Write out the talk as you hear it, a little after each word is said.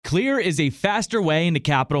Clear is a faster way into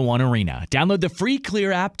Capital One Arena. Download the free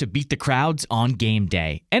Clear app to beat the crowds on game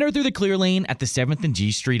day. Enter through the Clear lane at the 7th and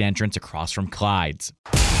G Street entrance across from Clyde's.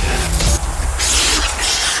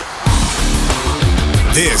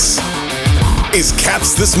 This is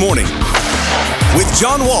Caps This Morning with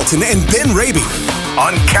John Walton and Ben Raby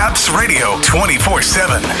on Caps Radio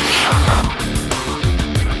 24/7.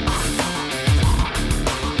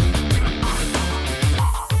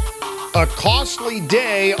 A costly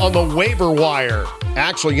day on the waiver wire.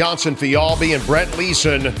 Axel Jonsson-Fjallby and Brett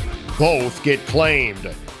Leason both get claimed.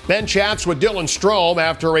 Ben chats with Dylan Strome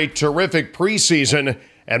after a terrific preseason,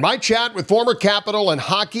 and my chat with former Capital and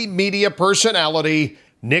hockey media personality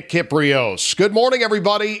Nick Kypreos. Good morning,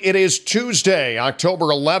 everybody. It is Tuesday, October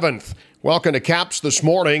 11th. Welcome to Caps This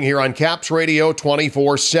Morning here on Caps Radio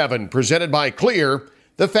 24/7, presented by Clear,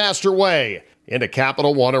 the faster way into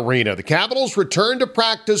Capital One Arena. The Capitals return to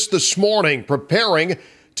practice this morning, preparing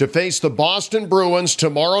to face the Boston Bruins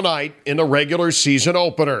tomorrow night in the regular season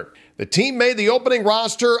opener. The team made the opening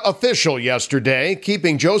roster official yesterday,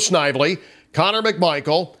 keeping Joe Snively, Connor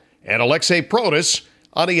McMichael, and Alexei Protas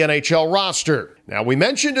on the NHL roster. Now, we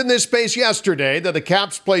mentioned in this space yesterday that the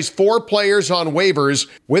Caps placed 4 players on waivers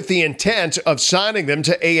with the intent of signing them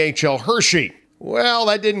to AHL Hershey. Well,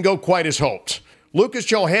 that didn't go quite as hoped. Lucas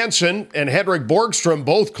Johansson and Henrik Borgstrom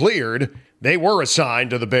both cleared. They were assigned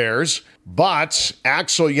to the Bears. But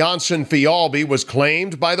Axel Jonsson-Fjallby was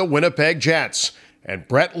claimed by the Winnipeg Jets. And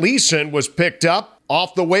Brett Leason was picked up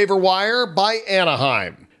off the waiver wire by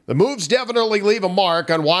Anaheim. The moves definitely leave a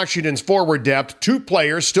mark on Washington's forward depth. 2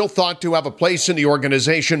 players still thought to have a place in the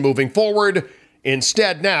organization moving forward,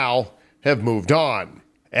 instead now have moved on.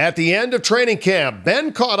 At the end of training camp,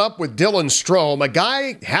 Ben caught up with Dylan Strome, a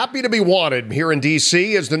guy happy to be wanted here in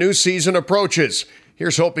D.C. as the new season approaches.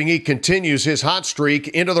 Here's hoping he continues his hot streak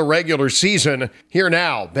into the regular season. Here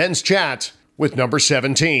now, Ben's chat with number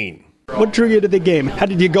 17. What drew you to the game? How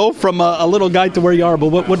did you go from a little guy to where you are, but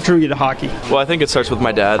what drew you to hockey? Well, I think it starts with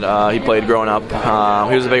my dad. He played growing up.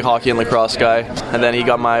 He was a big hockey and lacrosse guy, and then he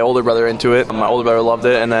got my older brother into it. My older brother loved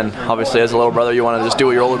it, and then obviously as a little brother, you want to just do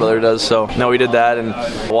what your older brother does. So no, we did that and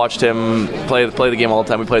watched him play the game all the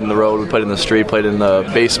time. We played in the road, we played in the street, played in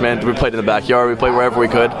the basement, we played in the backyard, we played wherever we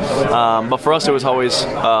could. But for us, it was always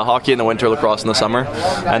hockey in the winter, lacrosse in the summer,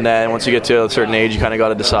 and then once you get to a certain age, you kind of got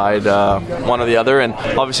to decide one or the other. And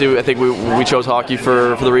obviously, I think we chose hockey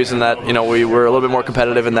for the reason that, you know, we were a little bit more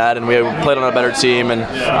competitive in that, and we played on a better team, and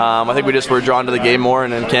I think we just were drawn to the game more,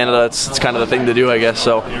 and in Canada it's kind of the thing to do, I guess.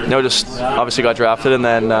 So, you know, just obviously got drafted, and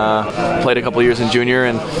then played a couple of years in junior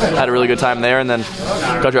and had a really good time there, and then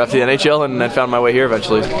got drafted to the NHL and then found my way here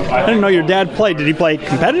eventually. I didn't know your dad played. Did he play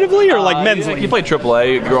competitively or like men's league? He played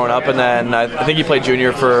AAA growing up, and then I think he played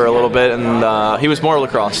junior for a little bit, and he was more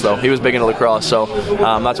lacrosse though. He was big into lacrosse, so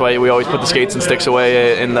that's why we always put the skates and sticks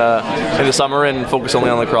away in the summer and focus only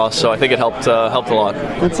on lacrosse. So I think it helped a lot.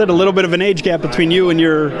 It said a little bit of an age gap between you and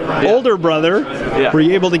your older brother. Yeah. Were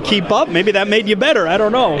you able to keep up? Maybe that made you better. I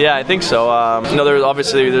don't know. Yeah, I think so. You know, there's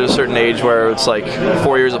a certain age where it's like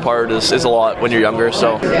 4 years apart is a lot when you're younger.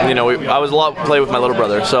 So, you know, I was a lot play with my little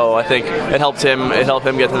brother. So I think it helped him. It helped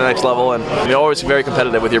him get to the next level. And you're always very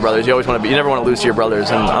competitive with your brothers. You never want to lose to your brothers.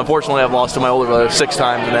 And unfortunately, I've lost to my older brother 6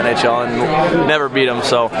 times in the NHL and never beat him.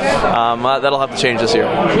 So that'll have to change this year.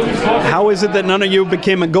 How is it that none of you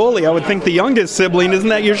became a goalie? I would think the youngest sibling, isn't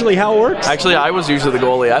that usually how it works? Actually, I was usually the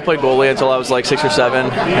goalie. I played goalie until I was like 6 or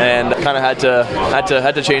 7, and kind of had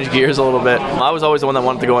to change gears a little bit. I was always the one that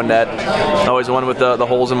wanted to go in net. Always the one with the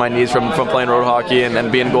holes in my knees from playing road hockey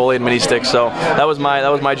and being goalie and mini sticks. So that was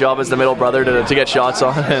my job as the middle brother to get shots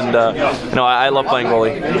on, and you know, I love playing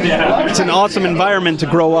goalie. It's an awesome environment to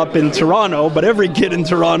grow up in Toronto, but every kid in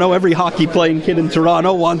Toronto, every hockey playing kid in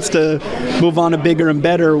Toronto wants to move on to bigger and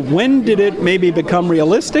better. When did it maybe become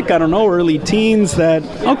realistic? I don't know, early teens, that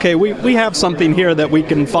okay, we have something here that we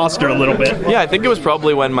can foster a little bit. Yeah, I think it was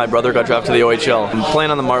probably when my brother got drafted to the OHL.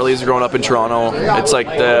 Playing on the Marlies growing up in Toronto, it's like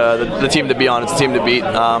the team to be on, it's the team to beat.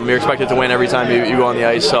 You're expected to win every time you go on the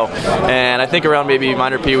ice. So, and I think around maybe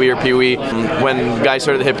minor Pee-wee or Pee-wee, when guys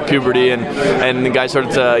started to hit puberty and the guys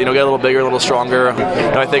started to, you know, get a little bigger, a little stronger, you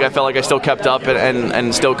know, I think I felt like I still kept up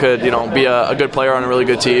and still could, you know, be a good player on a really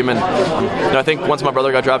good team. And you know, I think once my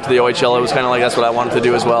brother got drafted up to the OHL, it was kind of like that's what I wanted to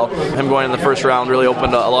do as well. Him going in the first round really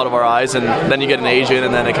opened a lot of our eyes, and then you get an agent,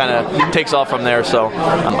 and then it kind of takes off from there. So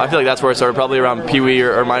I feel like that's where it started, probably around Pee Wee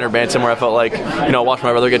or minor bantam, where I felt like, watch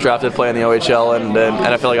my brother get drafted, play in the OHL, and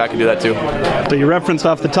I feel like I can do that too. So you referenced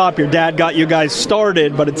off the top, your dad got you guys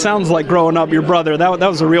started, but it sounds like growing up, your brother, that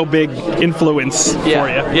was a real big influence for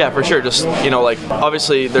you. Yeah, for sure. Just,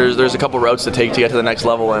 obviously there's a couple routes to take to get to the next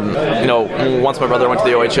level, and, once my brother went to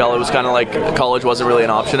the OHL, it was kind of like college wasn't really an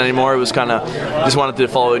option anymore. It was kind of, just wanted to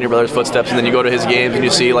follow in your brother's footsteps, and then you go to his games and you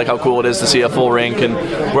see like how cool it is to see a full rink, and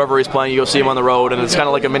wherever he's playing, you go see him on the road, and it's kind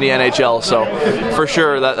of like a mini NHL. So for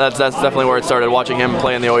sure, that's definitely where it started, watching him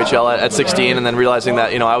play in the OHL at 16, and then realizing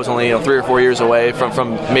that, I was only 3 or 4 years away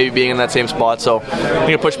from maybe being in that same spot. So I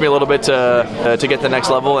think it pushed me a little bit to get to the next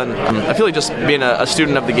level, and I feel like just being a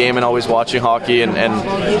student of the game and always watching hockey, and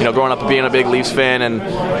growing up being a big Leafs fan,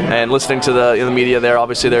 and listening to the media there,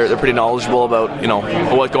 obviously they're pretty knowledgeable about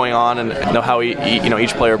what's going on, and how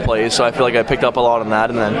each player plays. So I feel like I picked up a lot on that,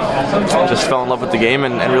 and then just fell in love with the game,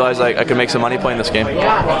 and realized I could make some money playing this game.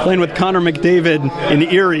 Playing with Connor McDavid in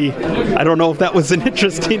Erie, I don't know if that was an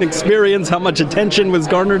interesting experience, how much attention was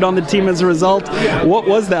garnered on the team as a result. What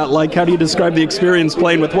was that like? How do you describe the experience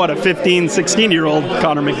playing with, a 15, 16-year-old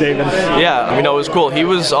Connor McDavid? Yeah, it was cool. He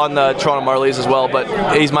was on the Toronto Marlies as well,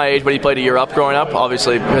 but he's my age, but he played a year up growing up,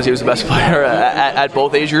 obviously, because he was the best player at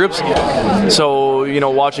both age groups. So,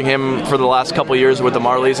 watching him for the last couple of years with the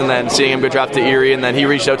Marlies, and then seeing him get drafted to Erie, and then he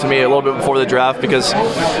reached out to me a little bit before the draft, because,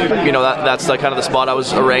 that's kind of the spot I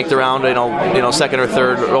was ranked around, second or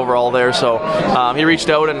third overall there. So he reached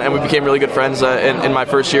out, and we became really good friends in my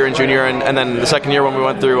first year in junior, and then the second year when we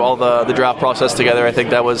went through all the draft process together. I think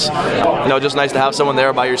that was, just nice to have someone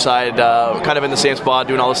there by your side, kind of in the same spot,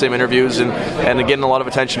 doing all the same interviews, and getting a lot of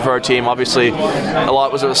attention for our team. Obviously, a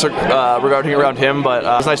lot was regarding around him, but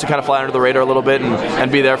it's nice to kind of fly under the radar a little bit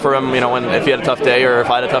and be there for him, if he had a tough day, or if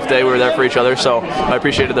I had a tough day, we were there for each other. So I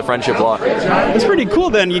appreciated the friendship a lot. It's pretty cool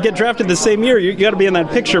then. You get drafted the same year. You got to be in that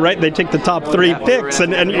picture, right? They take the top 3 picks,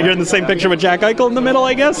 and you're in the same picture with Jack Eichel in the middle,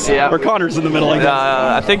 I guess? Yeah. Or Connor's in the middle, I guess?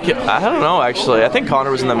 I don't know, actually. I think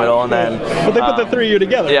Connor was in the middle, and then... But they put the 3 of you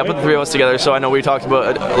together, Yeah, right? put the 3 of us together. So I know we talked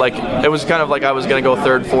about, it was kind of like I was going to go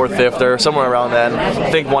 3rd, 4th, 5th, or somewhere around then.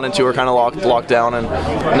 I think 1 and 2 were kind of locked down,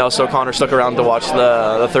 and so Connor stuck around to watch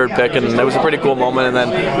the 3rd pick, and it was a pretty cool moment. And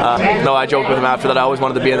then I joked with him after that I always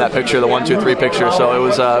wanted to be in that picture, the 1, 2, 3 picture. So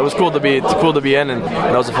it was cool to be in, and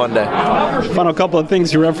that was a fun day. Final couple of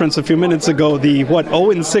things you referenced a few minutes ago, the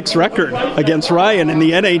 0-6 record against Ryan in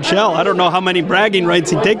the NHL. I don't know how many bragging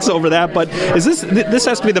rights he takes over that, but is this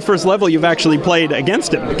has to be the first level you've actually played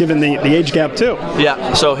against him, given the age gap too?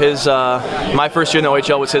 Yeah. So his my first year in the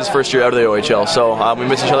OHL was his first year out of the OHL. So we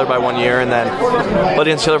missed each other by 1 year, and then played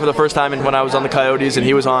against each other for the first time when I was on the Coyotes, and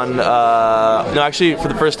he was on. Actually, for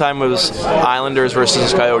the first time it was Islanders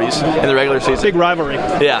versus Coyotes in the regular season. Big rivalry.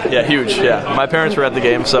 Yeah, huge. Yeah, my parents were at the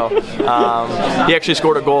game, so he actually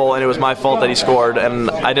scored a goal, and it was my fault that he scored, and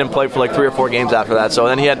I didn't play for like 3 or 4 games after that. So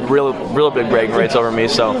then he had real big bragging rights over me.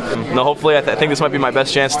 So hopefully I think this might be my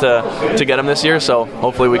best chance to get him this year. So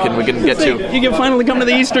hopefully we can get to. You can finally come to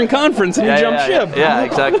the Eastern Conference and jump ship. Yeah,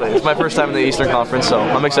 exactly. It's my first time in the Eastern Conference, so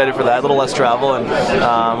I'm excited for that. A little less travel,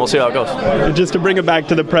 and we'll see how it goes. Just to bring it back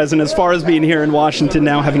to the present, as far as being here in Washington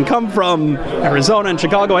now, having come from Arizona and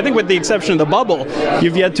Chicago, I think with the exception of the bubble,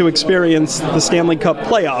 you've yet to experience the Stanley Cup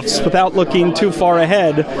playoffs. Without looking too far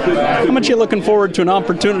ahead, how much are you looking forward to an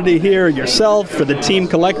opportunity here yourself, for the team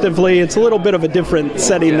collectively? It's a little bit of a different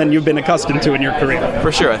setting than you've been accustomed to in your career.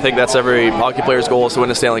 For sure. I think that's every hockey player's goal, is to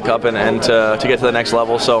win a Stanley Cup and to get to the next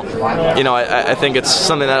level. So, I think it's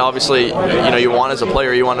something that obviously, you want as a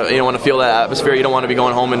player. You want to feel that atmosphere. You don't want to be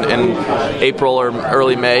going home in April or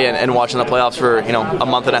early May and watching the playoffs for, a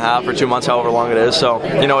month and a half or 2 months, however long it is. So,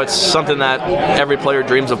 it's something that every player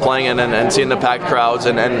dreams of playing in, and seeing the packed crowds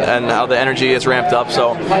and how the energy is ramped up.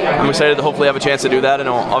 So I'm excited to hopefully have a chance to do that. And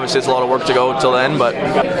obviously it's a lot of work to go till then, but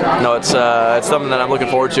it's something that I'm looking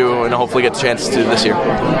forward to, and hopefully get the chance to do this year.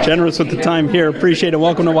 Generous with the time here. Appreciate it.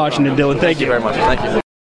 Welcome to Washington, Dylan. Thank you very much. Thank you.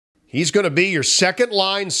 He's going to be your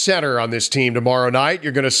second-line center on this team tomorrow night.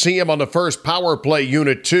 You're going to see him on the first power play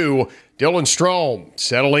unit, too. Dylan Strome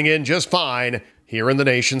settling in just fine here in the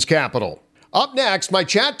nation's capital. Up next, my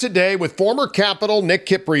chat today with former Capital Nick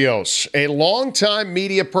Kypreos, a longtime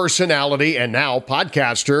media personality and now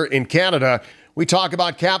podcaster in Canada. We talk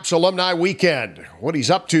about Caps Alumni Weekend, what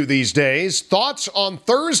he's up to these days, thoughts on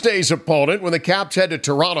Thursday's opponent when the Caps head to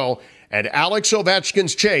Toronto, and Alex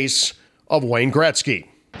Ovechkin's chase of Wayne Gretzky.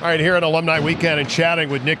 All right, here at Alumni Weekend and chatting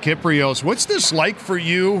with Nick Kypreos. What's this like for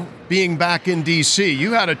you being back in D.C.?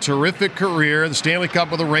 You had a terrific career, the Stanley Cup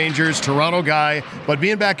with the Rangers, Toronto guy, but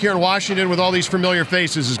being back here in Washington with all these familiar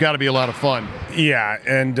faces has got to be a lot of fun. Yeah,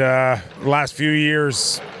 and last few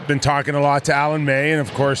years, been talking a lot to Alan May, and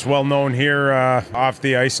of course, well known here off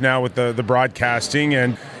the ice now with the broadcasting.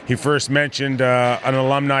 And he first mentioned an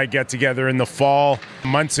alumni get-together in the fall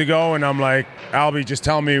months ago, and I'm like, Albie, just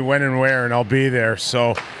tell me when and where, and I'll be there.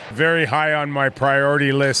 So very high on my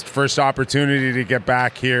priority list, first opportunity to get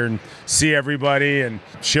back here and see everybody and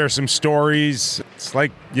share some stories. It's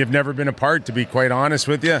like you've never been apart, to be quite honest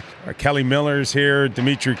with you. Kelly Miller's here,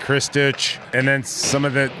 Dmitry Kristich, and then some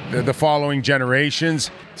of the following generations.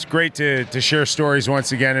 It's great to share stories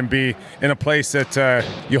once again and be in a place that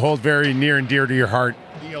you hold very near and dear to your heart.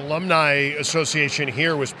 The Alumni Association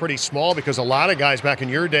here was pretty small because a lot of guys back in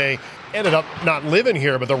your day ended up not living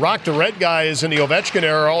here, but the Rock to Red guys in the Ovechkin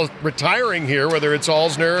era are all retiring here, whether it's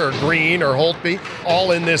Alzner or Green or Holtby,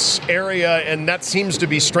 all in this area, and that seems to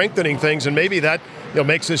be strengthening things, and maybe that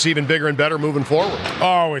makes this even bigger and better moving forward.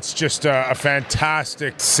 Oh, it's just a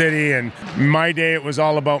fantastic city, and my day it was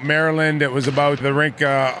all about Maryland. It was about the rink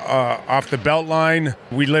off the Beltline.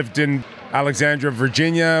 We lived in Alexandria,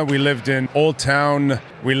 Virginia. We lived in Old Town.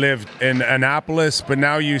 We lived in Annapolis. But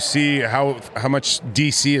now you see how much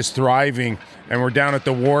DC is thriving. And we're down at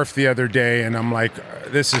the wharf the other day, and I'm like,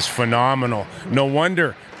 this is phenomenal. No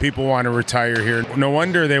wonder people want to retire here. No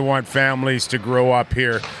wonder they want families to grow up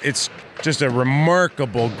here. It's just a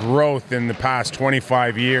remarkable growth in the past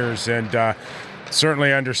 25 years. And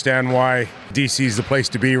certainly understand why DC is the place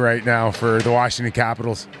to be right now for the Washington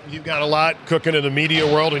Capitals. You've got a lot cooking in the media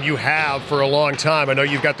world, and you have for a long time. I know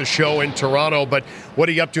you've got the show in Toronto, but what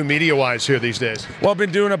are you up to media-wise here these days? Well, I've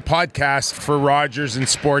been doing a podcast for Rogers and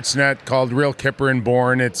Sportsnet called Real Kipper and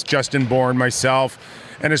Bourne. It's Justin Bourne, myself,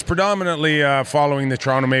 and it's predominantly following the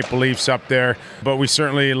Toronto Maple Leafs up there, but we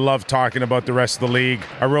certainly love talking about the rest of the league.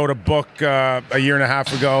 I wrote a book a year and a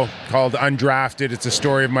half ago called Undrafted. It's a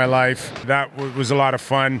story of my life. That was a lot of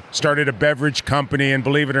fun. Started a beverage company, and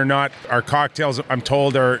believe it or not, our cocktails, I'm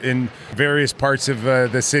told, are in various parts of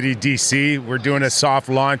the city, D.C. We're doing a soft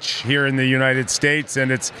launch here in the United States,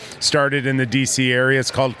 and it's started in the D.C. area.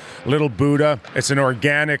 It's called Little Buddha. It's an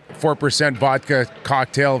organic 4% vodka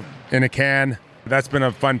cocktail in a can. That's been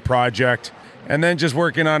a fun project. And then just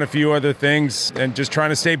working on a few other things and just trying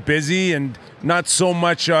to stay busy, and not so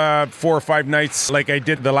much 4 or 5 nights like I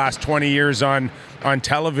did the last 20 years on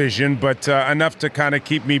television, but enough to kind of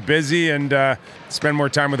keep me busy and spend more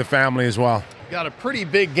time with the family as well. Got a pretty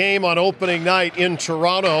big game on opening night in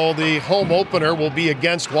Toronto. The home opener will be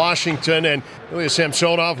against Washington, and Ilya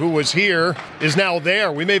Samsonov, who was here, is now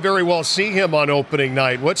there. We may very well see him on opening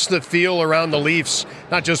night. What's the feel around the Leafs,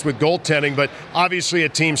 not just with goaltending, but obviously a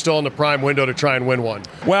team still in the prime window to try and win one?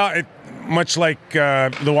 Well, much like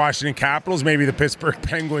the Washington Capitals, maybe the Pittsburgh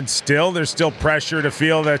Penguins there's still pressure to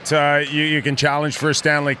feel that you can challenge for a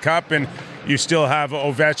Stanley Cup, and you still have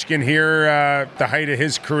Ovechkin here at the height of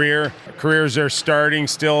his career. Careers are starting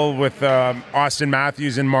still with Austin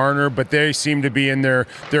Matthews and Marner, but they seem to be in their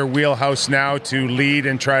wheelhouse now to lead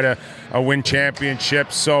and try to win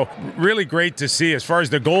championships. So really great to see. As far as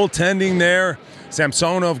the goaltending there,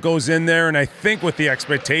 Samsonov goes in there, and I think with the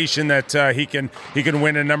expectation that he can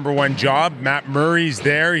win a number one job. Matt Murray's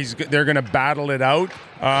there. They're going to battle it out.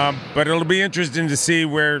 But it'll be interesting to see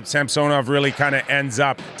where Samsonov really kind of ends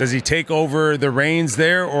up. Does he take over the reins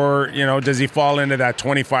there, or does he fall into that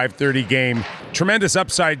 25-30 game? Tremendous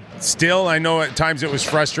upside still. I know at times it was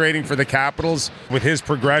frustrating for the Capitals with his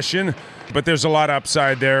progression, but there's a lot of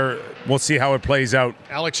upside there. We'll see how it plays out.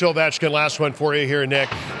 Alex Ovechkin, last one for you here, Nick.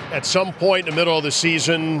 At some point in the middle of the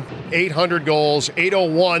season, 800 goals,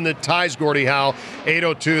 801 that ties Gordie Howe,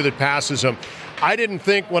 802 that passes him. I didn't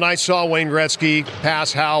think when I saw Wayne Gretzky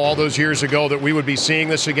pass Howe all those years ago that we would be seeing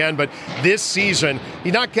this again, but this season,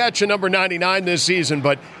 he's not catching number 99 this season,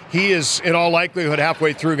 but he is, in all likelihood,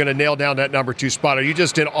 halfway through going to nail down that number 2 spot. Are you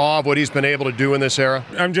just in awe of what he's been able to do in this era?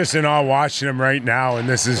 I'm just in awe watching him right now, and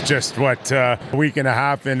this is just, a week and a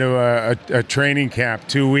half into a training camp,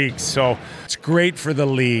 2 weeks. So it's great for the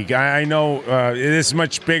league. I know it is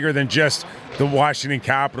much bigger than just the Washington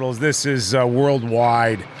Capitals. This is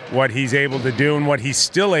worldwide, what he's able to do and what he's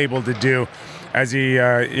still able to do as he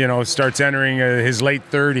starts entering his late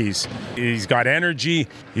 30s. He's got energy.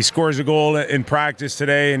 He scores a goal in practice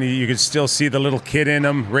today, and you can still see the little kid in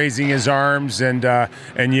him raising his arms and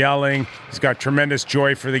yelling. He's got tremendous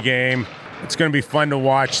joy for the game. It's going to be fun to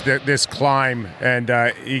watch this climb,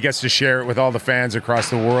 and he gets to share it with all the fans across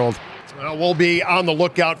the world. We'll be on the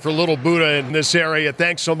lookout for Little Buddha in this area.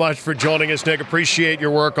 Thanks so much for joining us, Nick. Appreciate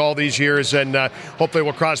your work all these years, and hopefully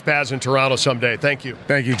we'll cross paths in Toronto someday. Thank you.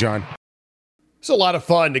 Thank you, John. It's a lot of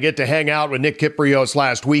fun to get to hang out with Nick Kypreos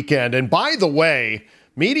last weekend. And by the way,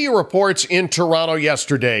 media reports in Toronto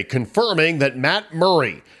yesterday confirming that Matt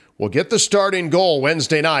Murray will get the start in goal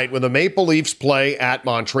Wednesday night when the Maple Leafs play at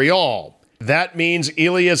Montreal. That means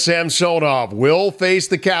Ilya Samsonov will face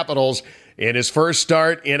the Capitals in his first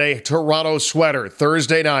start in a Toronto sweater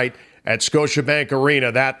Thursday night at Scotiabank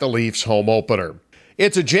Arena. That the Leafs' home opener.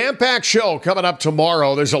 It's a jam-packed show coming up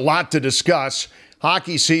tomorrow. There's a lot to discuss.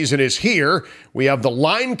 Hockey season is here. We have the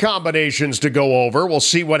line combinations to go over. We'll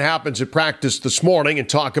see what happens at practice this morning and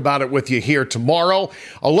talk about it with you here tomorrow.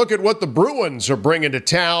 A look at what the Bruins are bringing to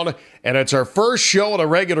town, and it's our first show of the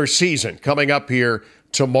regular season coming up here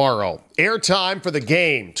tomorrow. Airtime for the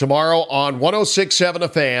game tomorrow on 106.7 The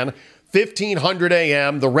Fan, 1500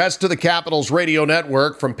 AM, the rest of the Capitals radio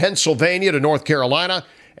network from Pennsylvania to North Carolina,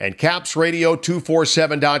 and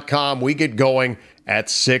CapsRadio247.com. We get going at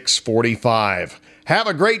 6:45. Have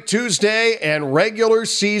a great Tuesday and regular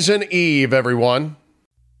season eve, everyone.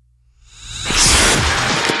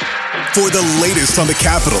 For the latest on the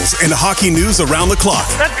Capitals and hockey news around the clock.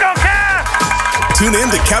 Let's go, Caps! Tune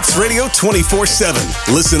in to Caps Radio 24/7.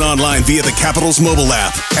 Listen online via the Capitals mobile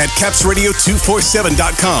app at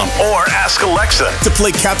CapsRadio247.com or ask Alexa to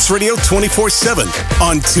play Caps Radio 24/7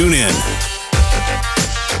 on TuneIn.